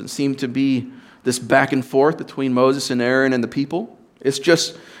fight. Doesn't seem to be this back and forth between Moses and Aaron and the people. It's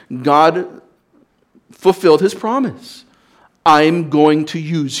just God fulfilled his promise. I'm going to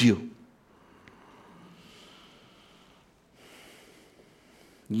use you.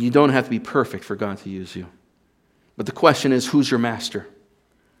 You don't have to be perfect for God to use you. But the question is, who's your master?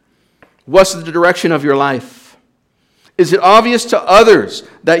 What's the direction of your life? Is it obvious to others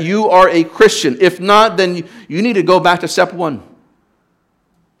that you are a Christian? If not, then you need to go back to step 1.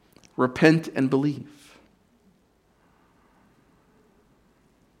 Repent and believe.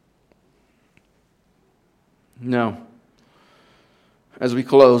 Now, as we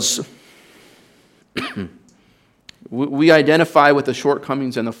close, we identify with the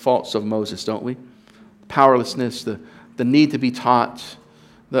shortcomings and the faults of Moses, don't we? Powerlessness, the need to be taught,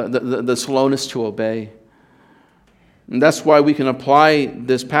 the slowness to obey. And that's why we can apply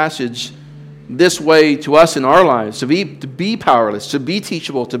this passage this way to us in our lives, to be powerless, to be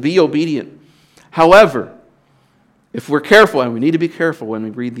teachable, to be obedient. However, if we're careful, and we need to be careful when we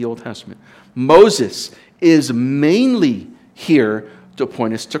read the Old Testament, Moses is mainly here to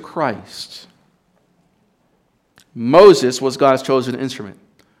point us to Christ. Moses was God's chosen instrument.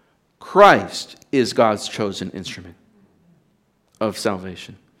 Christ is God's chosen instrument of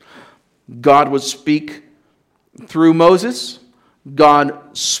salvation. God would speak through Moses.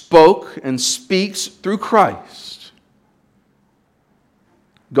 God spoke and speaks through Christ.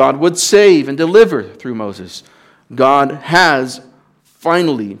 God would save and deliver through Moses. God has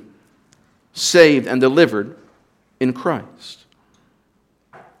finally saved and delivered in Christ.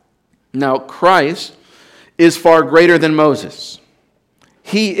 Now, Christ is far greater than Moses.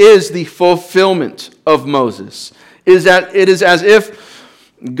 He is the fulfillment of Moses. It is as if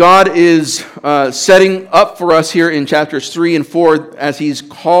God is setting up for us here in chapters 3 and 4 as he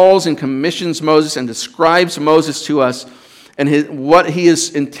calls and commissions Moses and describes Moses to us and what he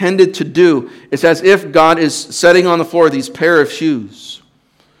is intended to do. It's as if God is setting on the floor these pair of shoes.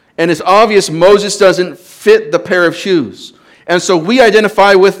 And it's obvious Moses doesn't fit the pair of shoes. And so we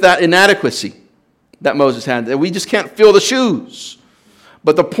identify with that inadequacy that Moses had, that we just can't fill the shoes.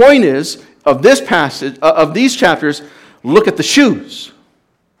 But the point is, of this passage, of these chapters, look at the shoes.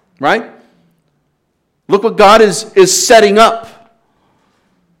 Right? Look what God is setting up.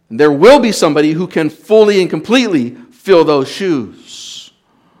 There will be somebody who can fully and completely fill those shoes.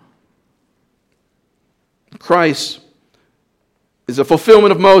 Christ is a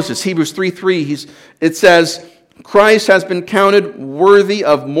fulfillment of Moses. Hebrews 3:3, it says, Christ has been counted worthy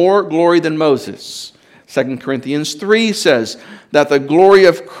of more glory than Moses. 2 Corinthians 3 says that the glory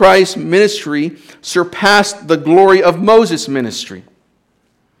of Christ's ministry surpassed the glory of Moses' ministry.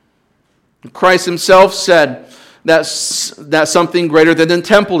 Christ himself said that something greater than the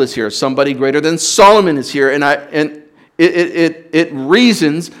temple is here. Somebody greater than Solomon is here. And it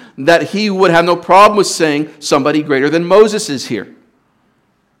reasons that he would have no problem with saying somebody greater than Moses is here,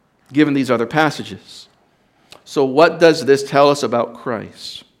 given these other passages. So what does this tell us about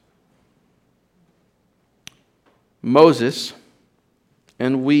Christ? Moses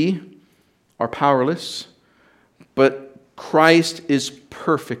and we are powerless, but Christ is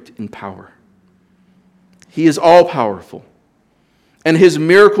perfect in power. He is all-powerful. And his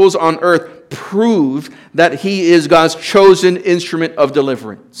miracles on earth prove that he is God's chosen instrument of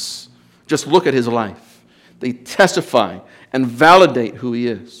deliverance. Just look at his life. They testify and validate who he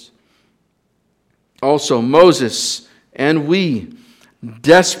is. Also, Moses and we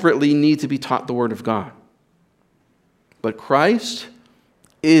desperately need to be taught the Word of God. But Christ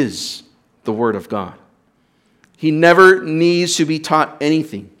is the Word of God. He never needs to be taught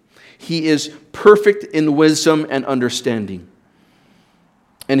anything. He is perfect in wisdom and understanding.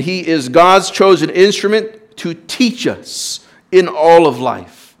 And he is God's chosen instrument to teach us in all of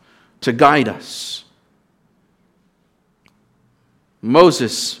life, to guide us.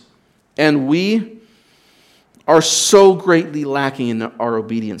 Moses and we are so greatly lacking in our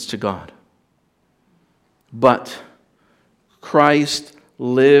obedience to God. But Christ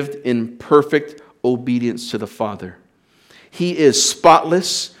lived in perfect obedience to the Father. He is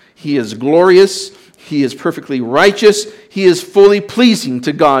spotless. He is glorious. He is perfectly righteous. He is fully pleasing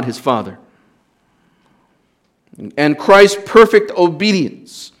to God, his Father. And Christ's perfect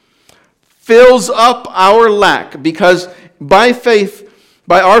obedience fills up our lack because by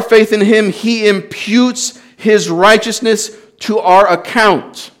our faith in him, he imputes his righteousness to our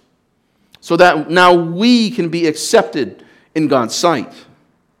account so that now we can be accepted in God's sight.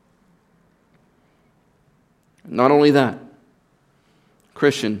 Not only that,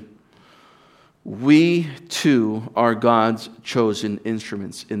 Christian, we too are God's chosen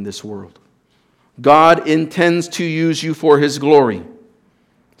instruments in this world. God intends to use you for his glory.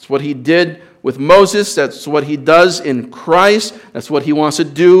 That's what he did with Moses. That's what he does in Christ. That's what he wants to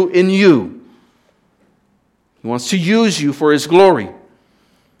do in you. He wants to use you for his glory.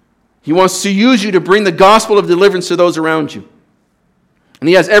 He wants to use you to bring the gospel of deliverance to those around you. And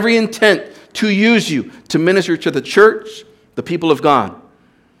he has every intent to use you to minister to the church, the people of God.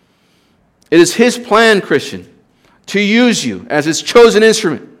 It is his plan, Christian, to use you as his chosen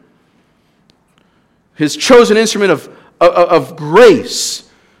instrument. His chosen instrument of grace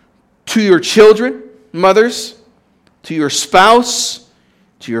to your children, mothers, to your spouse,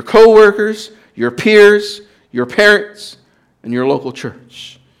 to your co-workers, your peers, your parents, and your local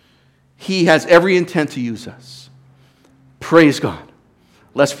church. He has every intent to use us. Praise God.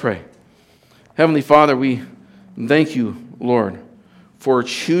 Let's pray. Heavenly Father, we thank you, Lord, for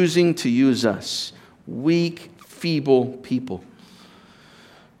choosing to use us, weak, feeble people.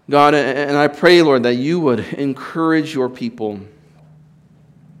 God, and I pray, Lord, that you would encourage your people.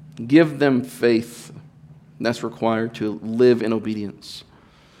 Give them faith that's required to live in obedience.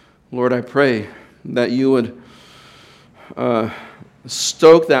 Lord, I pray that you would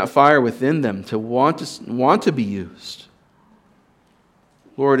stoke that fire within them to want to be used.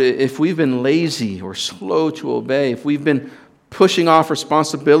 Lord, if we've been lazy or slow to obey, if we've been pushing off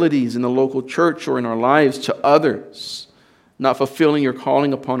responsibilities in the local church or in our lives to others, not fulfilling your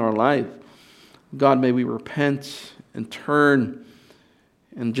calling upon our life, God, may we repent and turn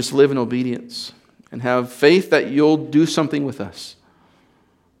and just live in obedience and have faith that you'll do something with us.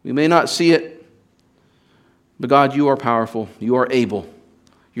 We may not see it, but God, you are powerful. You are able.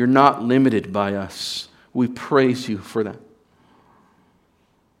 You're not limited by us. We praise you for that.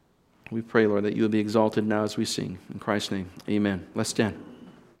 We pray, Lord, that you will be exalted now as we sing. In Christ's name, amen. Let's stand.